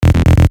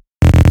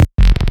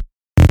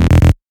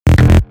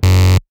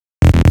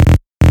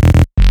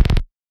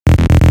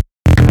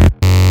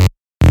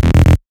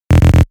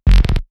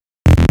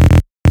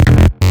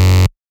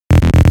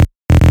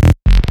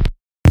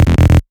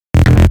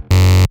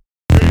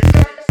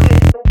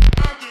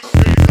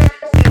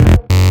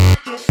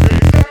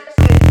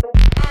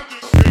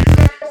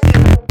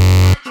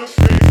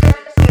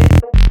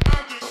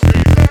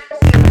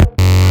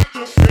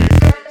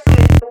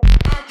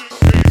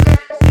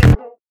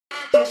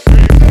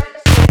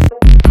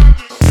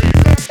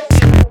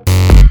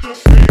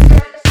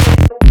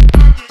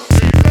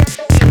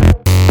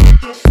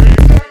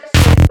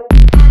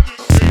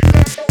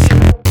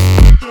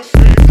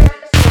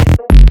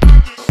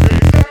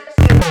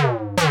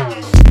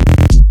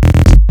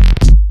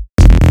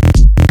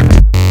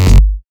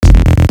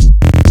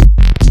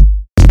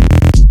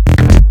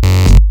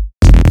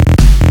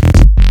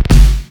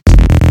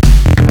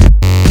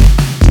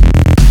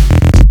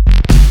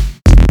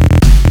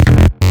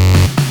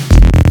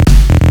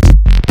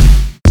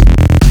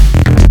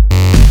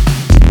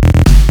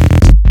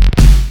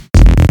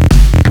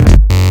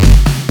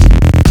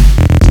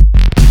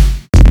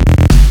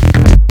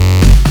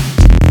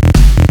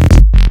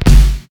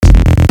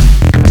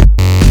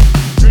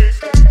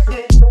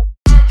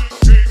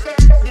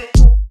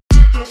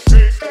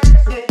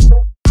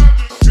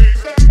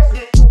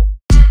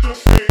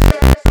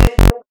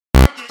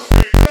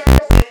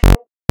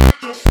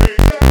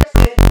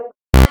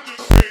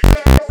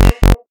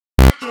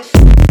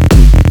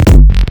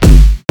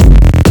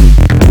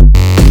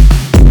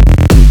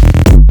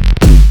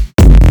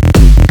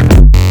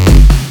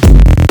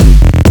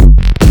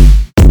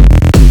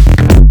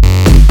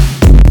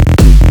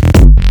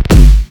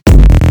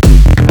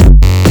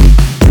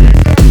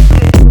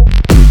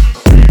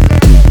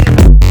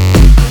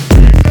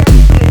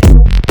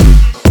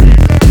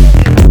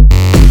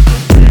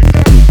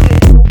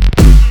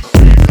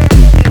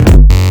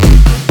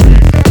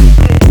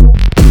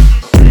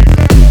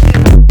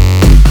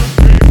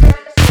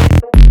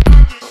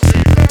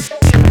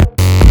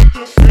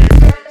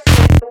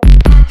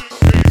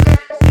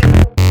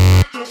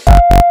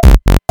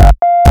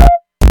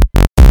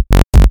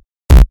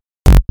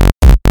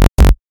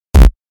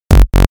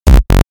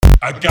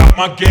got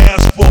my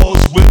gas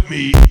balls with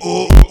me.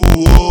 Oh,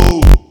 oh,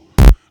 oh.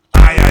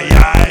 Aye, aye,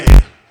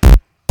 aye.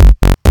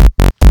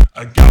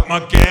 I got my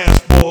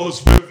gas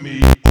balls with me.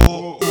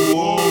 Oh, oh,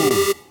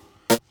 oh.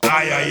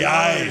 Aye, aye,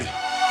 aye.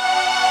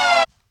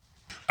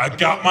 I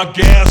got my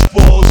gas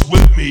balls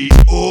with me.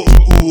 Oh,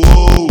 oh,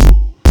 oh.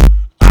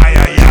 Aye,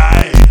 aye,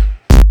 aye.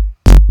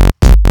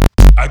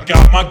 I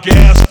got my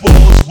gas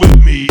balls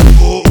with me.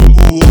 Oh,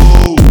 oh,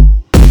 oh.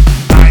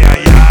 Aye,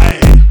 aye, aye.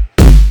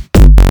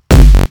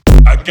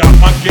 I got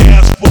my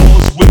gas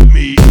balls with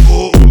me.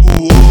 Oh,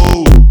 oh,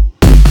 oh.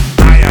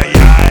 Aye, aye,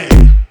 aye.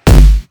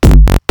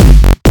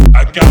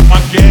 I got my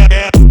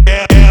gas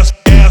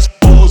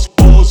balls,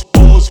 balls,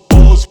 balls,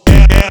 balls,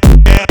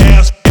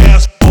 gas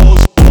balls,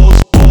 balls,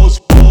 balls,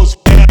 balls,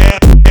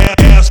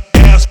 gas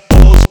balls,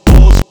 balls,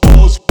 balls,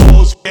 balls,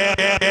 balls.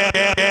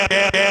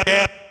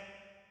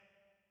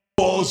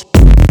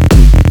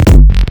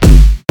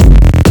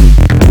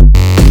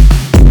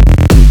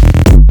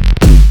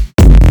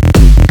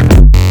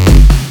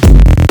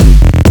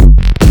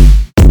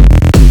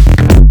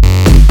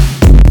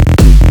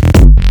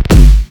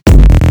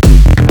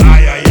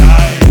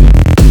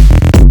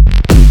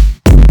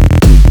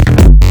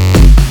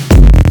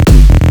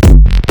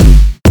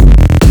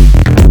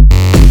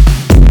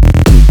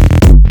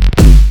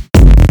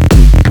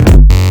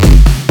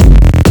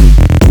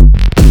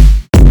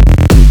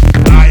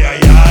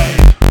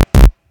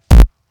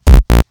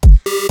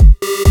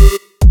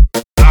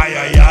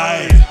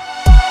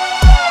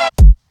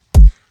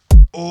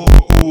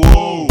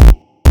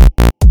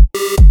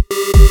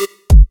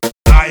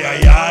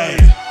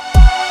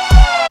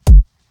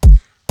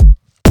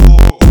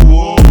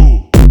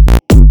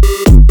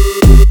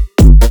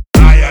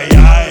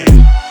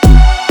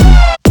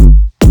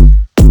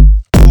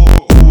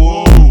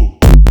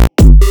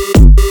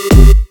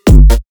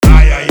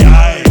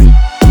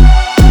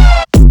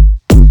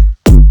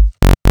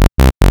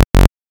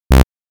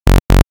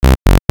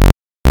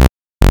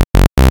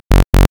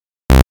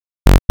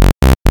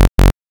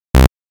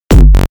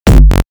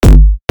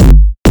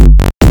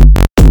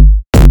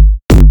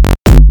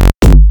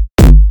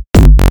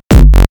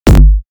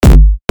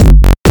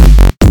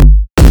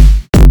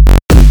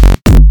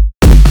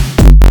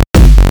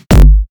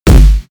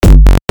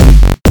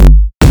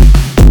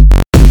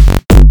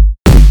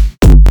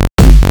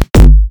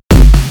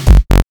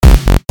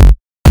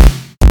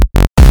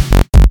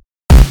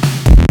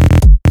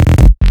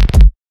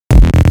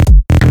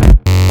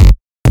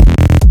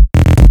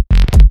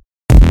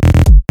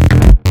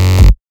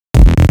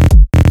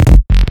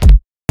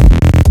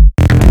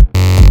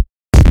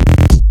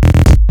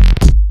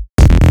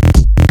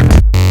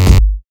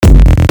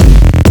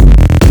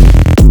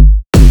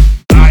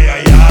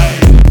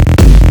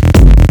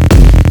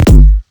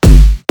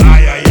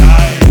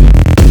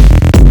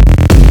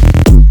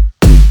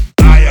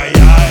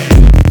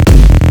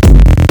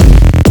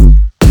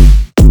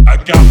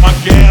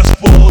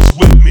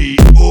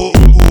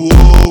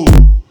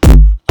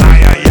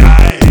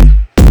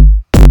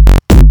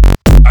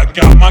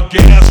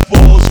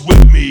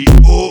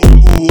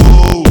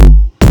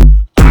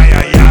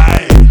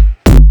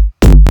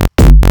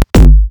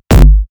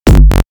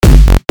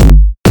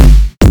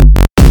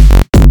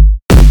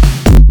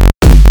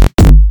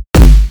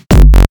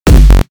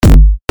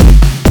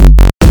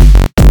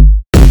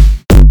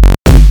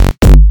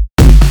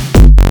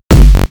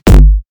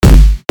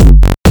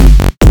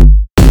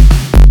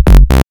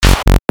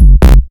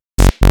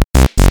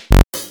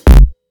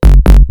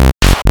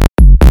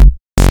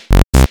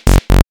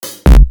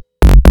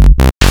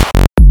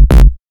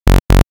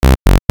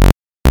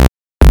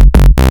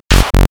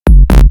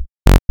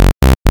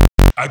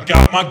 I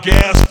got my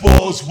gas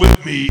balls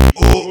with me.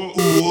 Oh,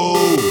 oh,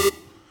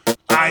 oh.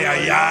 Aye,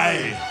 aye,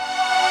 aye.